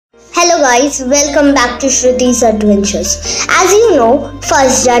guys, welcome back to Shruti's Adventures. As you know,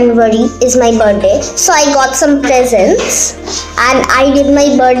 1st January is my birthday, so I got some presents and I did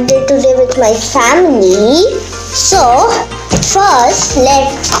my birthday today with my family. So, first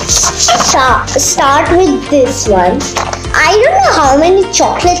let's start with this one. I don't know how many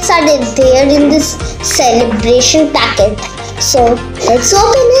chocolates are there in this celebration packet. So, let's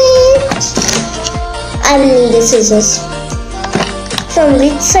open it. I will need the scissors. From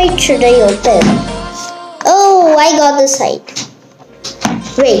which side should I open? Oh, I got the side.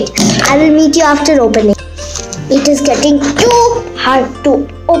 Wait, I will meet you after opening. It is getting too hard to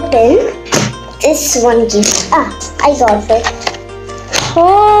open. This one gift. I got it.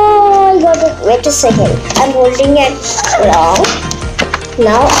 Oh, I got it. Wait a second. I'm holding it wrong.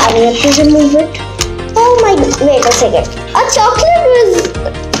 Now I have to remove it. Oh my god. Wait a second. A chocolate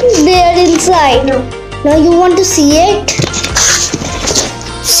was there inside. Now you want to see it?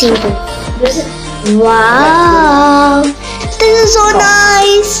 See it. Wow. This is so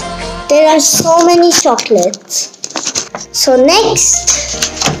nice. There are so many chocolates. So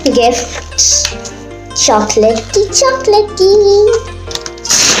next gift. Chocolatey.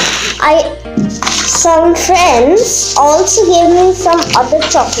 Some friends also gave me some other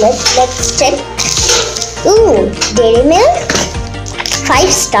chocolate. Let's check. Ooh, Dairy Milk,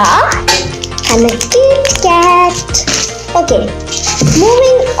 5-star, and a Kit Kat. Okay,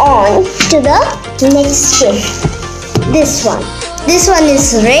 moving on to the next gift. This one. This one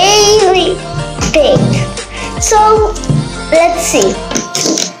is really big. So let's see.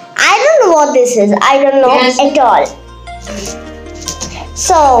 I don't know what this is. I don't know at all.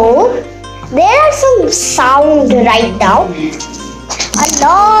 So there are some sound right now. A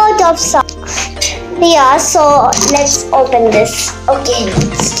lot of sound. Yeah, so let's open this. Okay,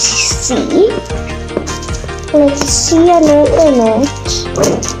 let's see. Let's see and open it.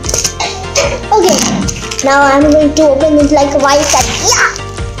 Okay, now I'm going to open it like a wild cat. Yeah!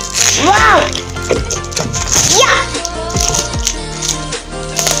 Wow! Yeah!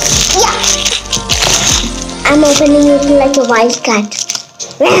 I'm opening it like a wild cat.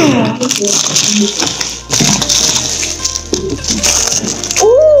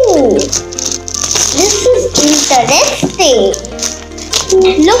 Ooh! This is interesting.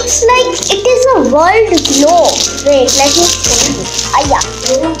 Looks like it is a world globe. Wait, let me see. Yeah.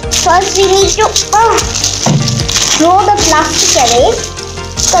 First we need to throw the plastic away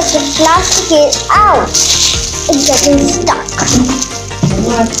because the plastic is out. It's getting stuck.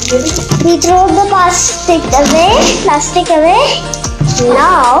 We throw the plastic away.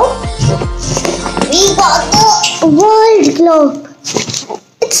 Now we got the world globe.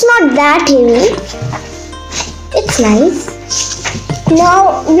 It's not that heavy. It's nice.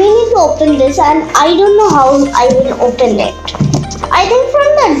 Now we need to open this and I don't know how I will open it. I think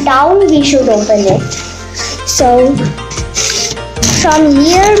from the down we should open it. So from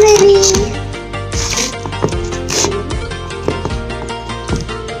here maybe.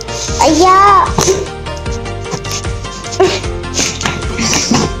 Yeah.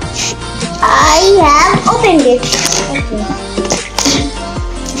 I have opened it. Okay.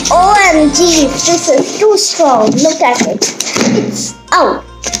 OMG, this is too strong. Look at it. It's out.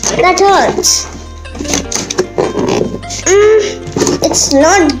 That hurts. It's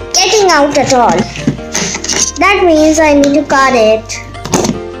not getting out at all. That means I need to cut it.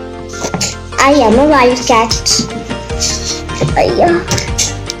 I am a wild cat. Yeah.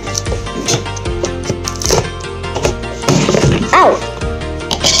 Ow.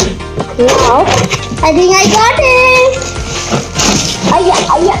 Now, I think I got it.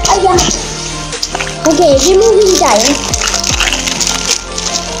 Okay, removing time.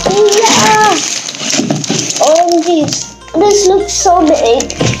 Yeah. OMG, this looks so big.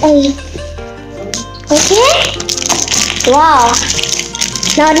 Okay. Wow.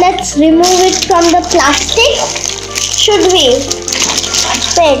 Now let's remove it from the plastic. Should we?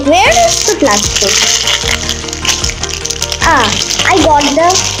 Wait, where is the plastic? I got the.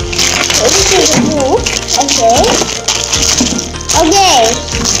 This is the glue. Okay,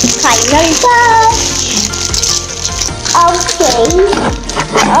 final touch. Okay,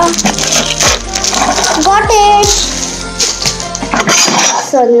 got it.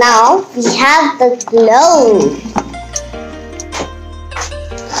 So now we have the globe.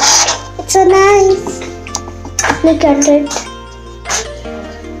 It's so nice. Look at it.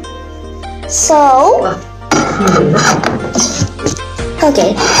 So.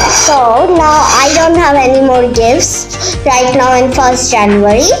 Okay, so now I don't have any more gifts right now in 1st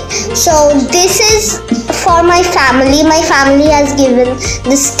January. So this is for my family. My family has given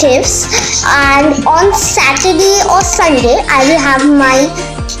these gifts, and on Saturday or Sunday I will have my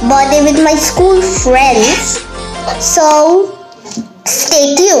birthday with my school friends. So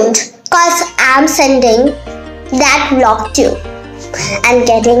stay tuned because I'm sending that vlog too and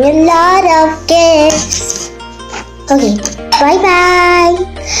getting a lot of gifts. Okay, bye bye.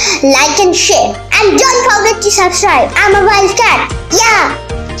 Like and share and don't forget to subscribe. I'm a wild cat. Yeah.